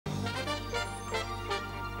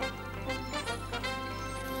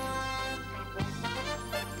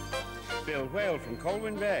Bill Whale from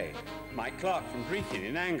Colwyn Bay, Mike Clark from Brechin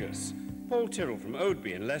in Angus, Paul Tyrrell from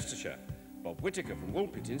Oadby in Leicestershire, Bob Whittaker from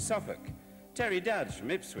Woolpit in Suffolk, Terry Dadds from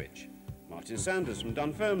Ipswich, Martin Sanders from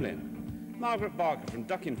Dunfermline, Margaret Barker from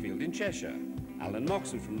Duckinfield in Cheshire, Alan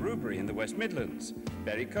Moxon from Rubery in the West Midlands,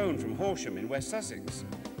 Berry Cohn from Horsham in West Sussex,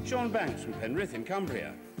 Sean Banks from Penrith in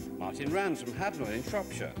Cumbria, Martin Rands from Hadnall in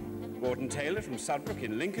Shropshire, Gordon Taylor from Sudbrook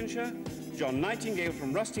in Lincolnshire, John Nightingale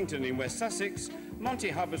from Rustington in West Sussex, Monty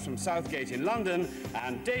Hubbard from Southgate in London,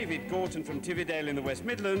 and David Gorton from Tividale in the West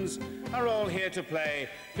Midlands are all here to play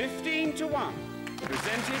 15 to 1,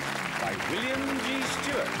 presented by William G.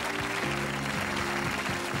 Stewart.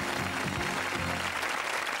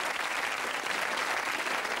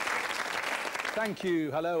 Thank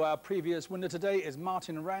you. Hello, our previous winner today is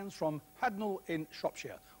Martin Rands from Hadnall in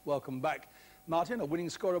Shropshire. Welcome back. Martin, a winning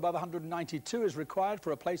score above 192 is required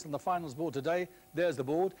for a place on the finals board today. There's the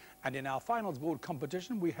board. And in our finals board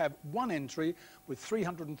competition, we have one entry with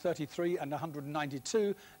 333 and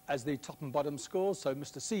 192 as the top and bottom scores. So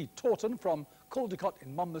Mr. C. Taunton from Caldecott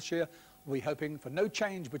in Monmouthshire will be hoping for no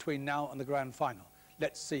change between now and the grand final.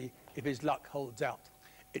 Let's see if his luck holds out.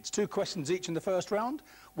 It's 2 questions each in the first round,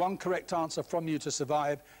 1 correct answer from you to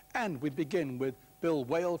survive, and we begin with Bill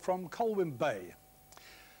Whale from Colwyn Bay.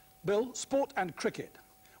 Bill, sport and cricket.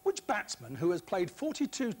 Which batsman who has played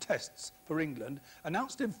 42 tests for England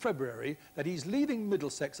announced in February that he's leaving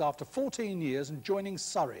Middlesex after 14 years and joining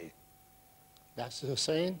Surrey? That's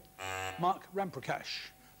Hussain. Mark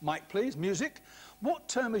Ramprakash. Mike, please. Music. What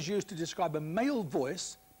term is used to describe a male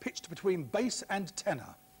voice pitched between bass and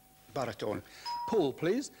tenor? Baritone. Paul,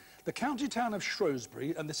 please. The county town of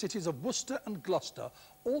Shrewsbury and the cities of Worcester and Gloucester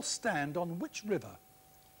all stand on which river?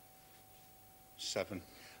 Severn.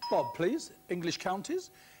 Bob, please. English counties.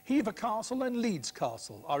 Hever Castle and Leeds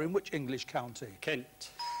Castle are in which English county?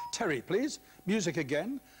 Kent. Terry, please. Music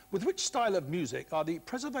again. With which style of music are the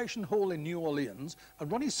Preservation Hall in New Orleans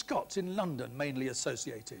and Ronnie Scott's in London mainly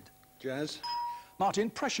associated? Jazz. Martin,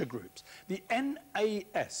 pressure groups. The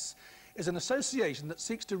NAS is an association that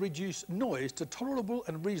seeks to reduce noise to tolerable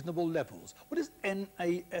and reasonable levels. What does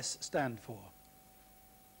NAS stand for?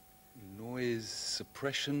 Noise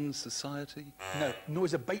Suppression Society? No,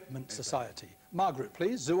 Noise Abatement Society. Margaret,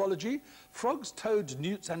 please. Zoology. Frogs, toads,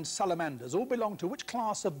 newts and salamanders all belong to which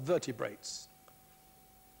class of vertebrates?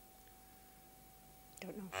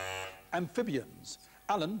 Don't know. Amphibians.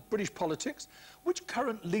 Alan, British politics. Which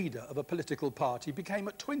current leader of a political party became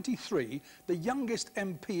at 23 the youngest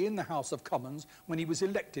MP in the House of Commons when he was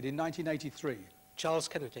elected in 1983? Charles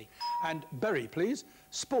Kennedy. And Berry, please.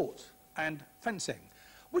 Sport and fencing.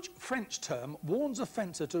 Which French term warns a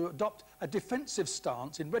fencer to adopt a defensive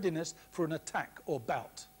stance in readiness for an attack or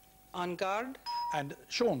bout? En garde. And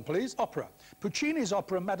Sean, please. Opera. Puccini's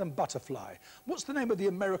opera Madame Butterfly. What's the name of the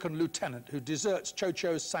American lieutenant who deserts Cho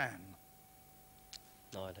Cho San?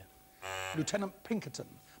 No idea. Lieutenant Pinkerton.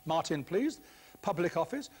 Martin, please. Public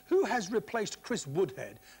office. Who has replaced Chris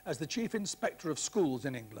Woodhead as the Chief Inspector of Schools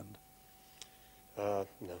in England? No,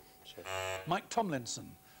 sorry. Mike Tomlinson.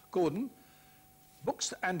 Gordon.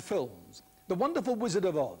 Books and films. The Wonderful Wizard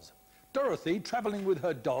of Oz. Dorothy, travelling with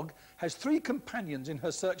her dog, has 3 companions in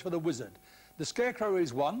her search for the wizard. The Scarecrow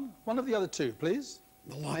is one. One of the other 2, please.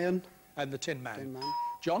 The Lion. And the Tin Man. Tin Man.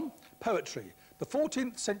 John, poetry. The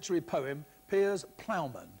 14th century poem Piers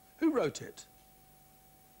Plowman. Who wrote it?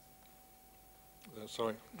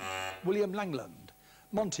 Sorry. William Langland.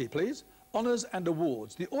 Monty, please. Honours and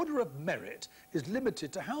awards. The Order of Merit is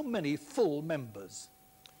limited to how many full members?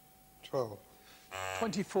 12.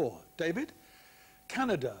 24. David?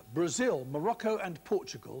 Canada, Brazil, Morocco and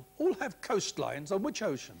Portugal all have coastlines on which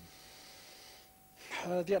ocean?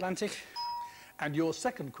 The Atlantic. And your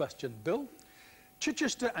second question, Bill?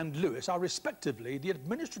 Chichester and Lewes are respectively the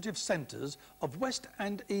administrative centres of West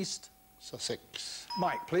and East Sussex.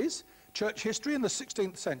 Mike, please. Church history in the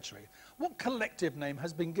 16th century. What collective name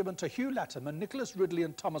has been given to Hugh Latimer, Nicholas Ridley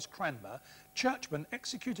and Thomas Cranmer, churchmen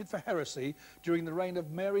executed for heresy during the reign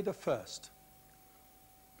of Mary I?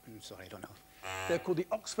 I'm sorry, I don't know. They're called the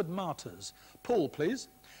Oxford Martyrs. Paul, please.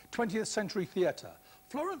 20th century theatre.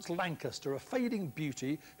 Florence Lancaster, a fading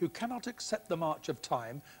beauty who cannot accept the march of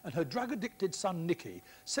time, and her drug-addicted son Nicky,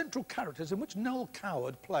 central characters in which Noel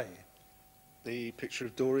Coward play. The Picture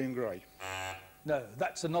of Dorian Gray. No,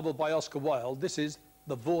 that's a novel by Oscar Wilde. This is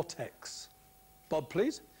The Vortex. Bob,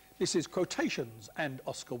 please. This is Quotations and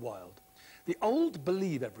Oscar Wilde. The old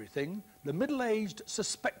believe everything, the middle-aged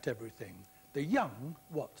suspect everything, the young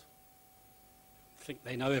what? Think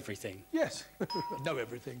they know everything. Yes, know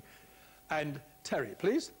everything. And Terry,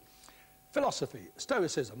 please. Philosophy.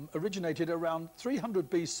 Stoicism originated around 300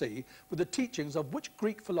 BC with the teachings of which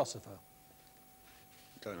Greek philosopher?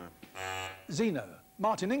 Don't know. Zeno.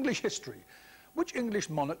 Martin, English history. Which English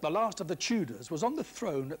monarch, the last of the Tudors, was on the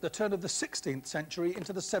throne at the turn of the 16th century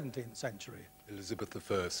into the 17th century?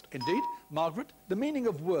 Elizabeth I. Indeed. Margaret, the meaning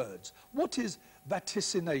of words. What is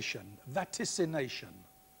vaticination? Vaticination.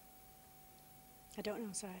 I don't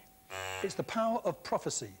know, sorry. It's the power of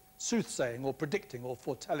prophecy, soothsaying or predicting or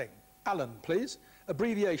foretelling. Alan, please.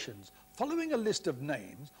 Abbreviations. Following a list of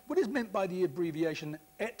names, what is meant by the abbreviation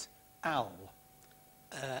et al?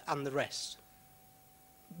 And the rest.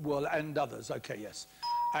 Well, and others, okay, yes.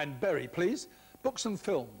 And Berry, please. Books and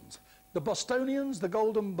films. The Bostonians, the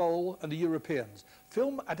Golden Bowl and the Europeans.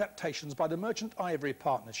 Film adaptations by the Merchant Ivory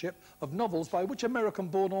Partnership of novels by which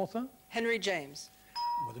American-born author? Henry James.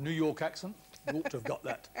 With a New York accent. You ought to have got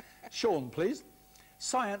that. Sean, please.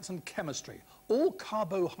 Science and chemistry. All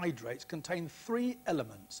carbohydrates contain 3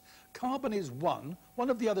 elements. Carbon is one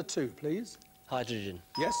of the other 2, please. Hydrogen.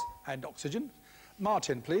 Yes, and oxygen.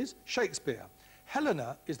 Martin, please. Shakespeare.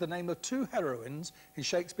 Helena is the name of 2 heroines in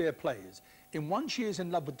Shakespeare plays. In one, she is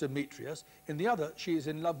in love with Demetrius. In the other, she is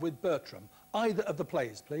in love with Bertram. Either of the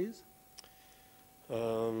plays, please.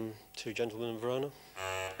 Two Gentlemen in Verona.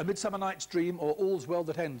 A Midsummer Night's Dream or All's Well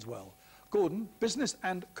That Ends Well. Gordon, business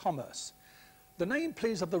and commerce. The name,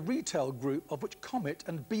 please, of the retail group of which Comet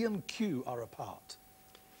and B&Q are a part.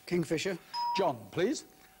 Kingfisher. John, please.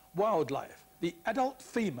 Wildlife. The adult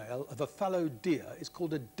female of a fallow deer is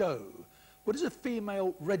called a doe. What is a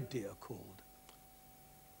female red deer called?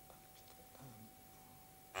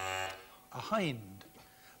 A hind.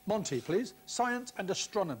 Monty, please. Science and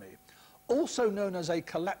astronomy. Also known as a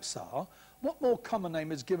collapsar, what more common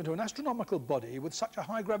name is given to an astronomical body with such a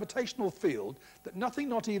high gravitational field that nothing,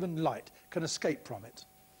 not even light, can escape from it?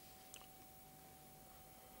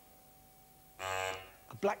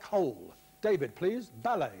 A black hole. David, please.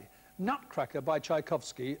 Ballet. Nutcracker by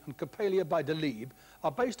Tchaikovsky and Coppelia by Delibes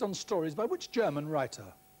are based on stories by which German writer?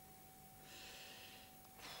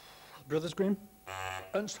 Brothers Grimm.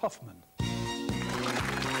 Ernst Hoffmann.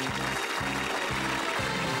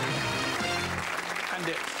 And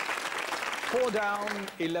it's 4 down,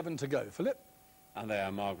 11 to go. Philip? And they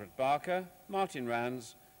are Margaret Barker, Martin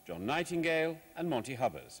Rands, John Nightingale and Monty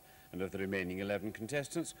Hubbers. And of the remaining 11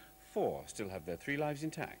 contestants, 4 still have their 3 lives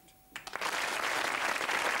intact.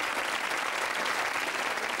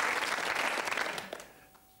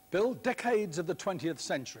 Bill, decades of the 20th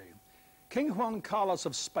century. King Juan Carlos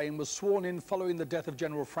of Spain was sworn in following the death of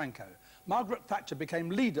General Franco. Margaret Thatcher became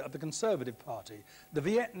leader of the Conservative Party. The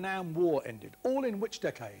Vietnam War ended. All in which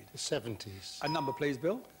decade? The 70s. A number, please,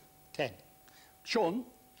 Bill. 10. Sean,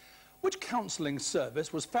 which counselling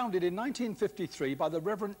service was founded in 1953 by the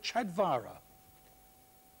Reverend Chad Vara?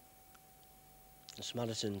 The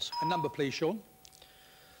Samaritans. A number, please, Sean.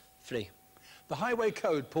 3. The Highway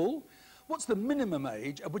Code, Paul. What's the minimum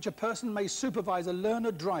age at which a person may supervise a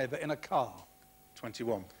learner driver in a car?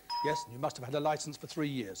 21. Yes, you must have had a licence for 3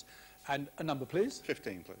 years. And a number, please.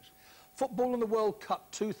 15, please. Football in the World Cup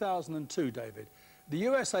 2002, David. The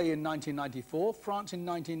USA in 1994, France in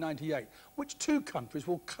 1998. Which 2 countries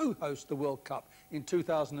will co-host the World Cup in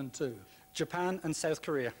 2002? Japan and South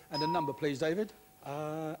Korea. And a number, please, David.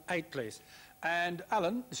 8, please. And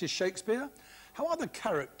Alan, this is Shakespeare. How are the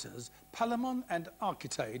characters Palamon and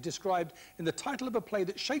Arcite described in the title of a play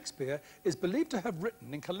that Shakespeare is believed to have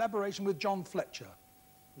written in collaboration with John Fletcher?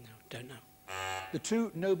 No, don't know. The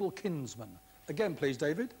 2 noble kinsmen. Again, please,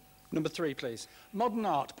 David. Number 3, please. Modern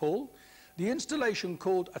art, Paul. The installation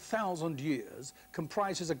called 1,000 Years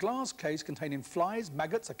comprises a glass case containing flies,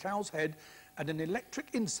 maggots, a cow's head and an electric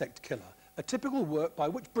insect killer, a typical work by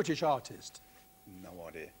which British artist? No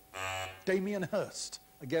idea. Damien Hirst.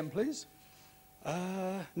 Again, please.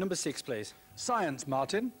 Number 6, please. Science,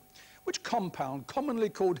 Martin. Which compound, commonly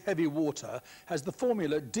called heavy water, has the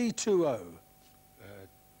formula D2O?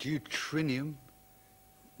 Deuterium.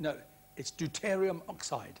 No, it's deuterium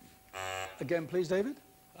oxide. Again, please, David.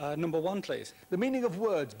 Number 1, please. The meaning of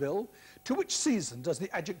words, Bill. To which season does the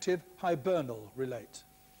adjective hibernal relate?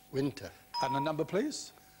 Winter. And a number,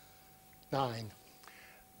 please. 9.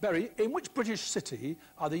 Berry, in which British city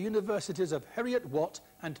are the universities of Heriot Watt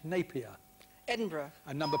and Napier? Edinburgh.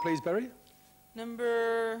 A number, please, Berry.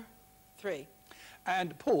 Number 3.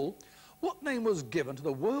 And Paul, what name was given to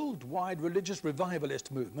the worldwide religious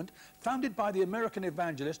revivalist movement founded by the American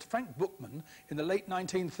evangelist Frank Bookman in the late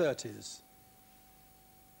 1930s?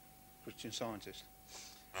 Christian Scientist.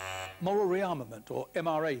 Moral rearmament, or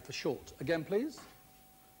MRA for short. Again, please.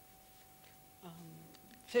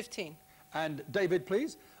 15. And David,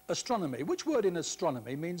 please. Astronomy. Which word in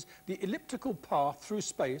astronomy means the elliptical path through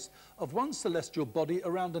space of one celestial body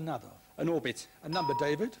around another? An orbit. A number,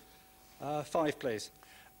 David. 5, please.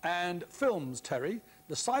 And films, Terry,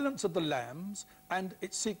 The Silence of the Lambs and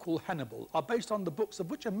its sequel Hannibal are based on the books of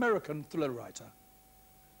which American thriller writer?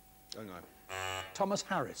 Don't know. Thomas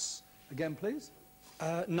Harris. Again, please.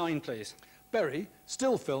 9, please. Berry,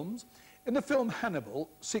 still films. In the film Hannibal,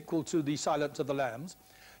 sequel to The Silence of the Lambs,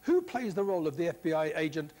 who plays the role of the FBI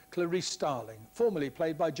agent Clarice Starling, formerly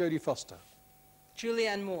played by Jodie Foster?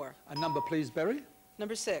 Julianne Moore. A number, please, Berry.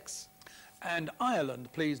 Number 6. And Ireland,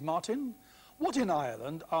 please, Martin. What in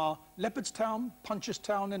Ireland are Leopardstown,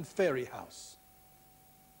 Punchestown and Fairy House?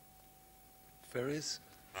 Ferries?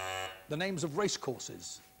 The names of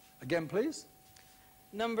racecourses. Again, please.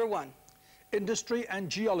 Number 1. Industry and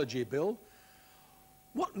geology, Bill.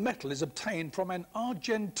 What metal is obtained from an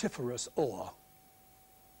argentiferous ore?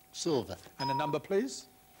 Silver. And a number, please.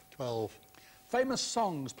 12. Famous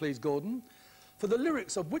songs, please, Gordon. For the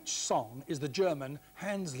lyrics of which song is the German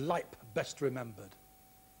Hans Leip best remembered?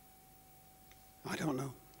 I don't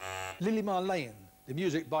know. Lily Marlene, the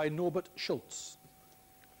music by Norbert Schultz.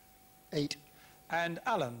 8. And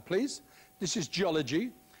Alan, please. This is geology.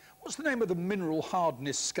 What's the name of the mineral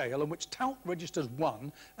hardness scale on which talc registers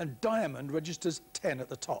 1 and diamond registers 10 at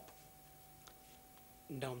the top?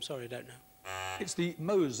 No, I'm sorry, I don't know. It's the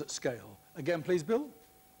Mohs scale. Again, please, Bill.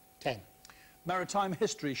 10. Maritime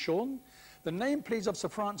history, Sean. The name, please, of Sir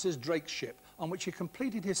Francis Drake's ship on which he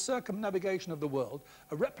completed his circumnavigation of the world,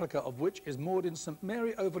 a replica of which is moored in St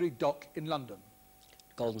Mary Overy Dock in London.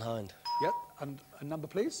 Golden Hind. Yep, and a number,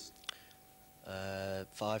 please.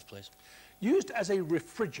 5, please. Used as a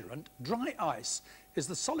refrigerant, dry ice is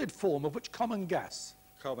the solid form of which common gas?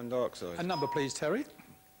 Carbon dioxide. A number, please, Terry.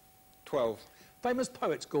 12. Famous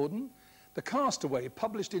poets, Gordon. The Castaway,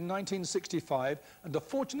 published in 1965, and The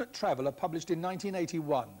Fortunate Traveller, published in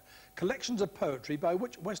 1981. Collections of poetry by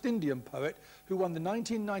which West Indian poet who won the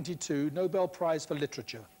 1992 Nobel Prize for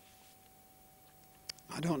Literature?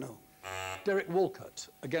 I don't know. Derek Walcott.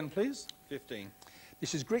 Again, please. 15.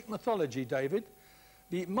 This is Greek mythology, David.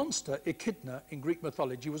 The monster Echidna in Greek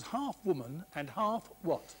mythology was half woman and half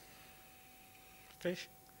what? Fish?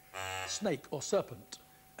 Snake or serpent.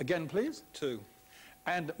 Again, please. 2.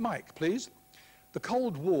 And Mike, please. The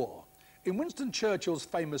Cold War. In Winston Churchill's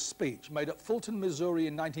famous speech made at Fulton, Missouri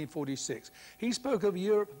in 1946, he spoke of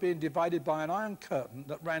Europe being divided by an iron curtain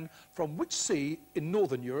that ran from which sea in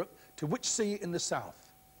northern Europe to which sea in the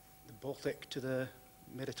south? The Baltic to the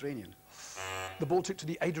Mediterranean. The Baltic to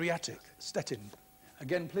the Adriatic. Stettin.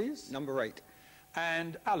 Again, please. Number 8.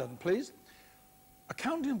 And Alan, please.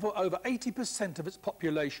 Accounting for over 80% of its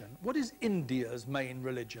population, what is India's main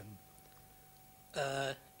religion?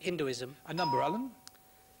 Hinduism. A number, Alan.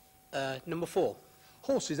 Number 4.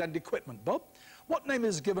 Horses and equipment, Bob. What name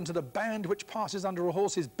is given to the band which passes under a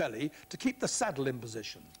horse's belly to keep the saddle in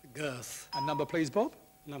position? Girth. A number, please, Bob.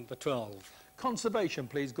 Number 12. Conservation,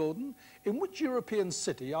 please, Gordon. In which European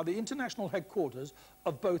city are the international headquarters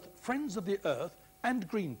of both Friends of the Earth and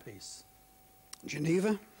Greenpeace?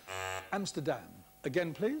 Geneva. Amsterdam.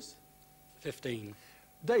 Again, please. 15.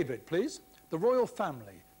 David, please. The royal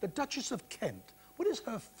family. The Duchess of Kent. What is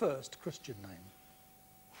her first Christian name?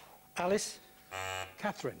 Alice.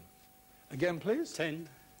 Catherine. Again, please. 10.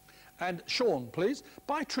 And Sean, please.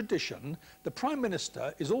 By tradition, the Prime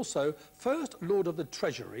Minister is also First Lord of the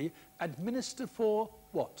Treasury and Minister for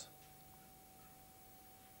what?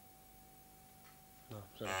 No,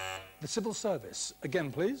 sorry. The Civil Service.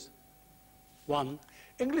 Again, please. 1.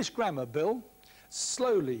 English grammar, Bill.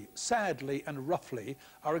 Slowly, sadly and roughly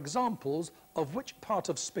are examples of which part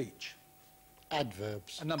of speech?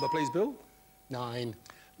 Adverbs. A number, please, Bill. 9.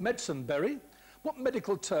 Medicine, Berry. What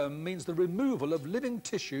medical term means the removal of living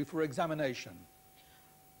tissue for examination?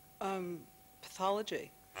 Pathology.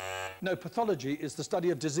 No, pathology is the study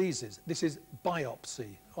of diseases. This is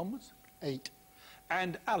biopsy. Onwards. 8.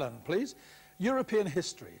 And Alan, please. European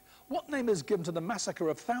history. What name is given to the massacre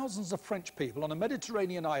of thousands of French people on a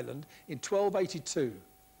Mediterranean island in 1282?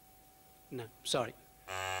 No, sorry.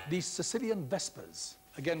 The Sicilian Vespers.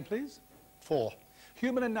 Again, please. 4.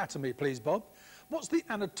 Human anatomy, please, Bob. What's the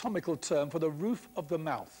anatomical term for the roof of the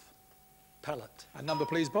mouth? Palate. A number,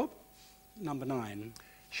 please, Bob. Number 9.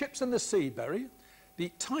 Ships in the sea, Berry.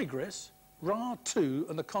 The Tigris, Ra-2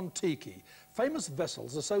 and the Kon-Tiki, famous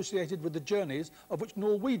vessels associated with the journeys of which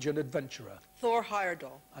Norwegian adventurer? Thor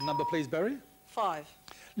Heyerdahl. A number, please, Berry. 5.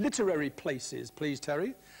 Literary places, please,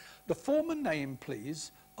 Terry. The former name,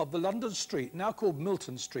 please, of the London street, now called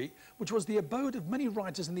Milton Street, which was the abode of many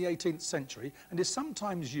writers in the 18th century and is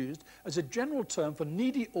sometimes used as a general term for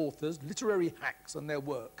needy authors, literary hacks and their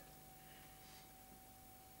work.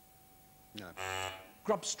 No.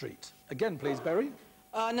 Grub Street. Again, please, Berry.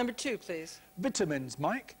 Number 2, please. Vitamins,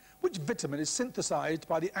 Mike. Which vitamin is synthesized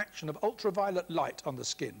by the action of ultraviolet light on the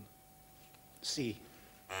skin? C.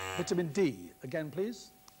 Vitamin D. Again,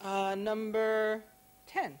 please. Number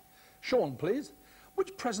 10. Sean, please.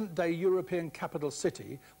 Which present-day European capital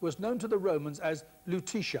city was known to the Romans as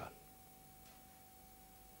Lutetia?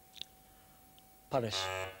 Paris.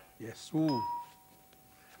 Yes. Ooh.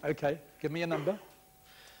 OK, give me a number.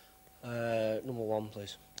 Number 1,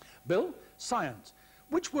 please. Bill, science.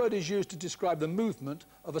 Which word is used to describe the movement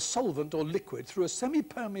of a solvent or liquid through a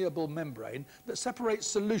semi-permeable membrane that separates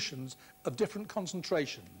solutions of different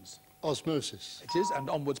concentrations? Osmosis. It is, and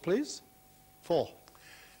onwards, please. 4.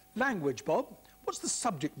 Language, Bob. What's the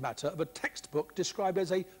subject matter of a textbook described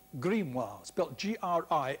as a grimoire, spelt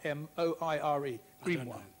G-R-I-M-O-I-R-E? I don't Grimoire.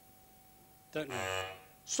 know. Don't know.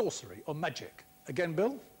 Sorcery or magic. Again,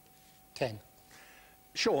 Bill. 10.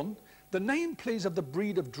 Sean, the name, please, of the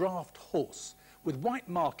breed of draft horse with white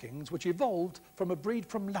markings which evolved from a breed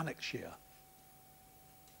from Lanarkshire.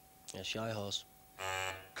 Yeah, Shy Horse.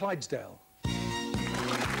 Clydesdale.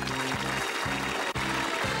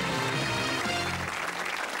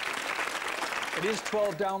 It is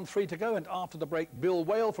 12 down, 3 to go, and after the break, Bill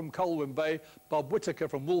Whale from Colwyn Bay, Bob Whittaker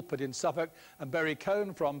from Woolpit in Suffolk, and Barry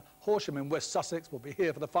Cohn from Horsham in West Sussex will be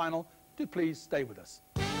here for the final. Do please stay with us.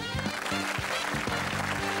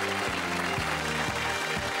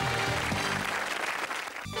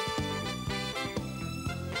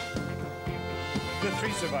 The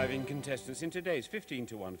 3 surviving contestants in today's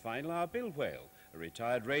 15-to-1 final are Bill Whale, a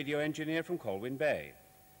retired radio engineer from Colwyn Bay,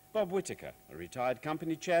 Bob Whittaker, a retired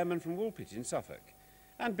company chairman from Woolpit in Suffolk,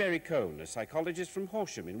 and Barry Cohn, a psychologist from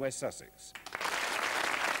Horsham in West Sussex.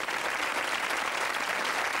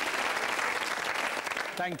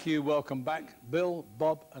 Thank you, welcome back. Bill,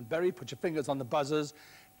 Bob and Barry, put your fingers on the buzzers.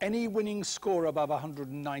 Any winning score above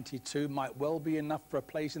 192 might well be enough for a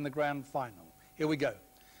place in the grand final. Here we go.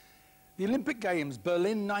 The Olympic Games,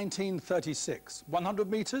 Berlin 1936.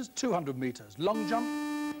 100 metres, 200 metres. Long jump,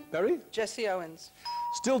 Barry? Jesse Owens.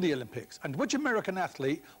 Still the Olympics. And which American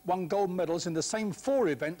athlete won gold medals in the same 4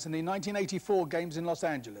 events in the 1984 Games in Los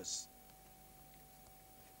Angeles?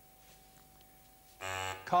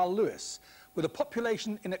 Carl Lewis. With a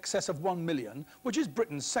population in excess of 1 million, which is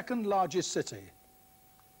Britain's second largest city?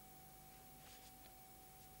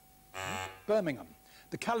 Birmingham.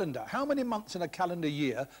 The calendar. How many months in a calendar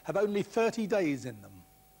year have only 30 days in them?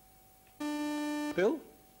 Bill?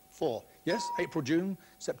 4. Yes, April, June,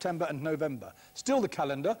 September and November. Still the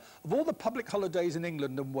calendar. Of all the public holidays in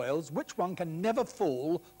England and Wales, which one can never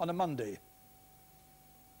fall on a Monday?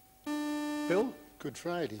 Bill? Good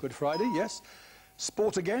Friday. Good Friday, yes.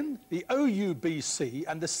 Sport again. The OUBC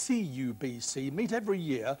and the CUBC meet every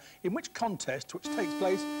year in which contest which takes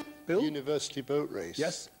place, Bill? University boat race.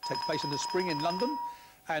 Yes, takes place in the spring in London.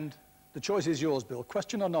 And the choice is yours, Bill.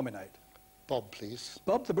 Question or nominate? Bob, please.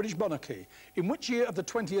 Bob, the British monarchy. In which year of the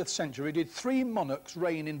 20th century did 3 monarchs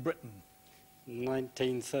reign in Britain?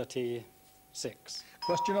 1936.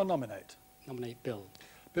 Question or nominate? Nominate Bill.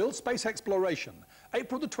 Bill, space exploration.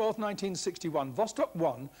 April the 12th, 1961, Vostok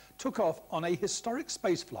 1 took off on a historic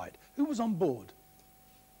space flight. Who was on board?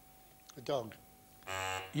 A dog.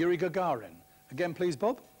 Yuri Gagarin. Again, please,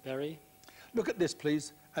 Bob. Barry. Look at this,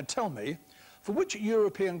 please, and tell me, for which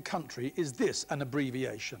European country is this an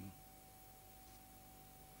abbreviation?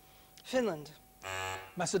 Finland.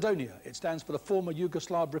 Macedonia. It stands for the former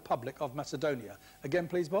Yugoslav Republic of Macedonia. Again,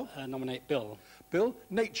 please, Bob. Nominate Bill. Bill,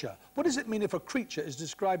 nature. What does it mean if a creature is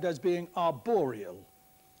described as being arboreal?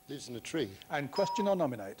 Lives in a tree. And question or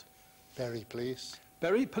nominate? Barry, please.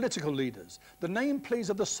 Barry, political leaders. The name, please,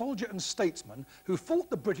 of the soldier and statesman who fought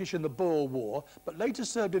the British in the Boer War, but later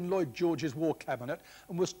served in Lloyd George's war cabinet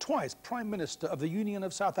and was twice Prime Minister of the Union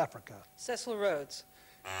of South Africa. Cecil Rhodes.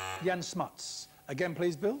 Jan Smuts. Again,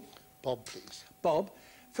 please, Bill. Bob, please. Bob,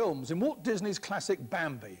 films. In Walt Disney's classic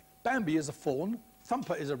Bambi. Bambi is a fawn,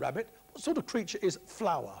 Thumper is a rabbit. What sort of creature is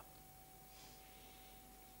Flower?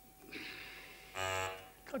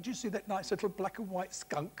 Can't you see that nice little black and white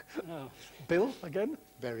skunk? Oh. Bill, again?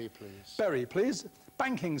 Barry, please. Barry, please.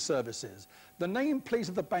 Banking services. The name, please,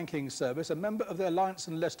 of the banking service, a member of the Alliance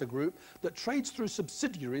and Leicester Group that trades through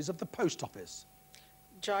subsidiaries of the Post Office.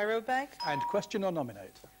 Gyrobank. And question or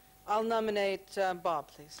nominate? I'll nominate Bob,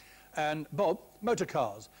 please. And Bob, motor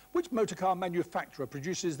cars. Which motor car manufacturer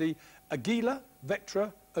produces the Aguila,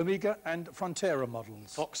 Vectra, Omega and Frontera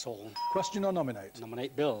models? Vauxhall. Question or nominate?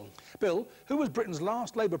 Nominate Bill. Bill, who was Britain's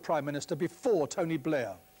last Labour Prime Minister before Tony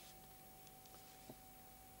Blair?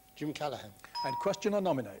 Jim Callaghan. And question or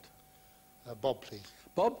nominate? Bob, please.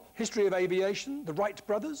 Bob, history of aviation, the Wright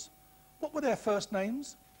brothers. What were their first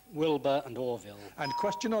names? Wilbur and Orville. And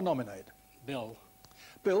question or nominate? Bill.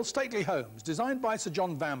 Bill, Stately Homes, designed by Sir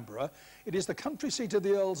John Vanbrugh, it is the country seat of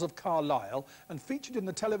the Earls of Carlisle and featured in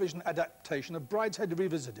the television adaptation of Brideshead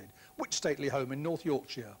Revisited. Which stately home in North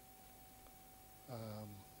Yorkshire?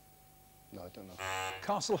 No, I don't know.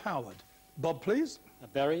 Castle Howard. Bob, please.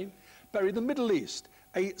 Bury. Bury, the Middle East.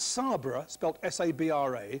 A Sabra, spelt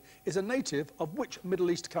S-A-B-R-A, is a native of which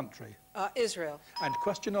Middle East country? Israel. And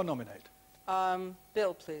question or nominate?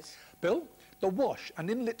 Bill, please. Bill, the Wash, an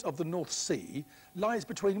inlet of the North Sea, lies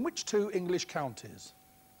between which two English counties?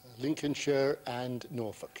 Lincolnshire and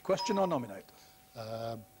Norfolk. Question or nominate?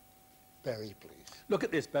 Bury, please. Look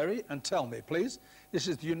at this, Berry, and tell me, please. This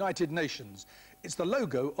is the United Nations. It's the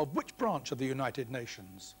logo of which branch of the United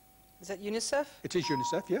Nations? Is that UNICEF? It is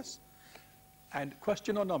UNICEF, yes. And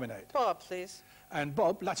question or nominate? Bob, please. And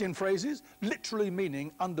Bob, Latin phrases, literally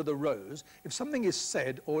meaning under the rose. If something is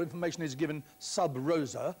said or information is given sub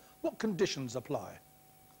rosa, what conditions apply?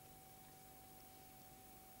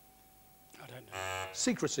 I don't know.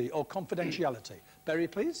 Secrecy or confidentiality. Berry,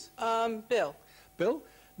 please. Bill. Bill,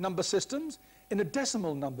 number systems. In a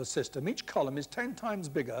decimal number system, each column is 10 times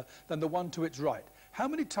bigger than the one to its right. How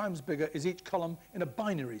many times bigger is each column in a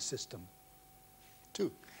binary system? 2.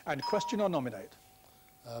 And question or nominate?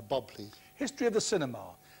 Bob, please. History of the cinema.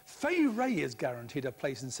 Fay Wray is guaranteed a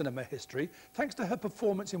place in cinema history thanks to her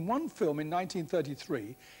performance in one film in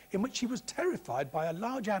 1933 in which she was terrified by a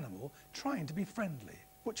large animal trying to be friendly.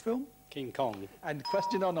 Which film? King Kong. And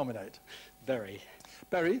question or nominate? Bury.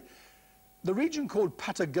 Berry, the region called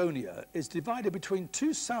Patagonia is divided between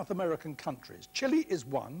two South American countries. Chile is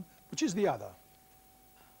one, which is the other?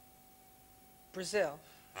 Brazil.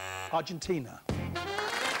 Argentina.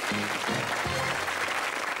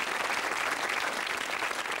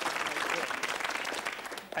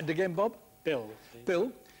 And again, Bob? Bill. Please.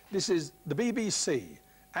 Bill, this is the BBC.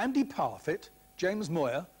 Andy Parfitt, James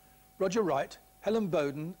Moyer, Roger Wright, Helen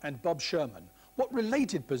Bowden and Bob Sherman. What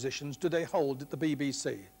related positions do they hold at the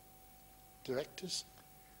BBC? Directors?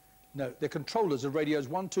 No, they're controllers of radios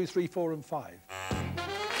 1, 2, 3, 4 and 5.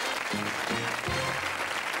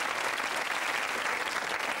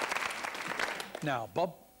 Now,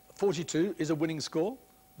 Bob, 42 is a winning score.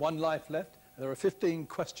 1 life left. There are 15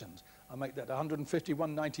 questions. I'll make that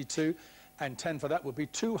 151, 92, and 10 for that would be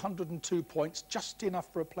 202 points, just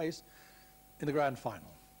enough for a place in the grand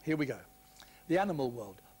final. Here we go. The animal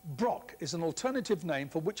world. Brock is an alternative name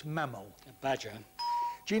for which mammal? A badger.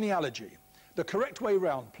 Genealogy. The correct way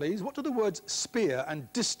round, please. What do the words spear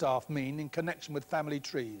and distaff mean in connection with family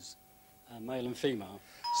trees? Male and female.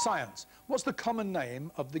 Science. What's the common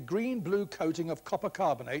name of the green-blue coating of copper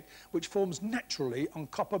carbonate which forms naturally on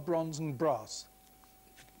copper, bronze and brass?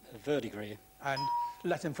 Verdigris. And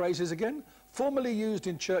Latin phrases again. Formerly used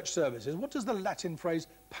in church services. What does the Latin phrase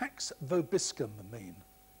Pax Vobiscum mean?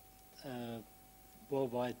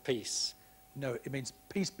 Worldwide peace. No, it means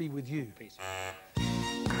peace be with you. Peace.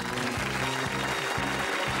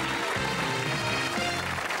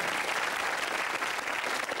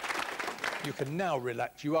 You can now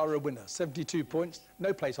relax. You are a winner. 72 points,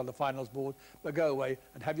 no place on the finals board, but go away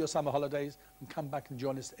and have your summer holidays and come back and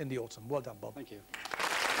join us in the autumn. Well done, Bob. Thank you.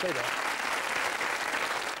 Stay there.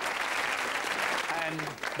 And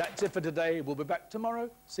that's it for today. We'll be back tomorrow.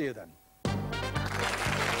 See you then.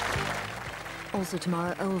 Also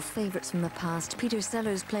tomorrow, old favourites from the past. Peter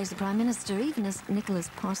Sellers plays the Prime Minister, even as Nicholas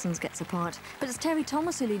Parsons gets a part. But it's Terry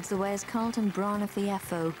Thomas who leads the way as Carlton Brown of the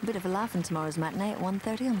FO. A bit of a laugh in tomorrow's matinee at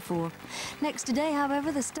 1:30 on 4. Next today,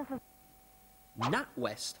 however, the stuff of...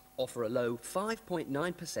 NatWest offer a low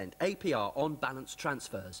 5.9% APR on balance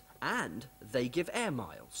transfers, and they give air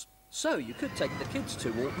miles. So you could take the kids to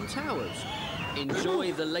Alton Towers,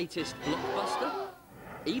 enjoy the latest blockbuster,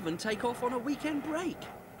 even take off on a weekend break.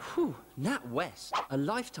 Whew, NatWest, a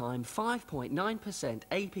lifetime 5.9%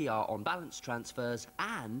 APR on balance transfers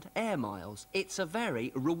and air miles. It's a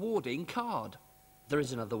very rewarding card. There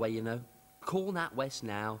is another way, you know. Call NatWest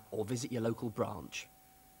now or visit your local branch.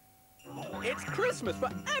 It's Christmas for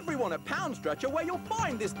everyone at Pound Stretcher, where you'll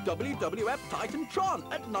find this WWF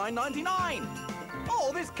Titantron at $9.99.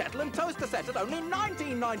 Or this kettle and toaster set at only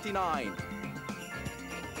 $19.99.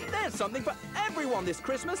 There's something for everyone this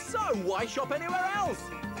Christmas, so why shop anywhere else?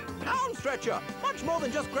 Pound Stretcher, much more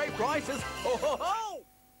than just great prices. Ho, ho, ho!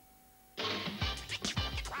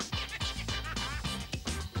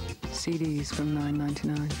 CDs from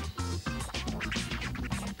 $9.99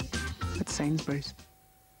 at Sainsbury's.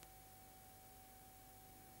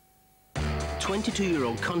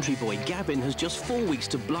 22-year-old country boy Gavin has just 4 weeks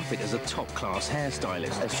to bluff it as a top-class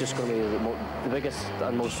hairstylist. It's just going to be the biggest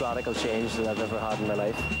and most radical change that I've ever had in my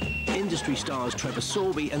life. Industry stars Trevor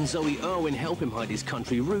Sorbie and Zoe Irwin help him hide his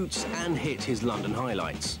country roots and hit his London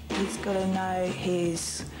highlights. He's got to know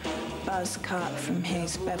his buzz cut from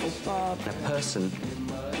his bevel bob. A person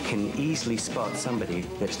can easily spot somebody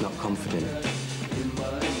that's not confident.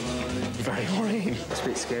 Very worrying. It's a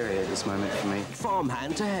bit scary at this moment for me.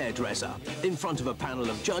 Farmhand to hairdresser. In front of a panel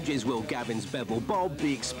of judges, will Gavin's bevel bob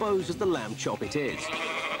be exposed as the lamb chop it is?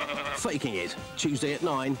 Faking It, Tuesday at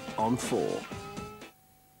 9 on 4.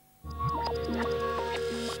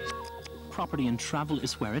 Property and Travel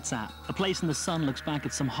is where it's at. A Place in the Sun looks back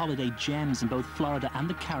at some holiday gems in both Florida and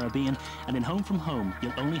the Caribbean, and in Home from Home,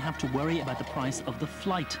 you'll only have to worry about the price of the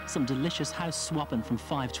flight. Some delicious house swapping from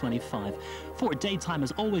 $5.25. For daytime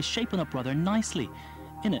is always shaping up rather nicely.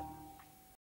 In it,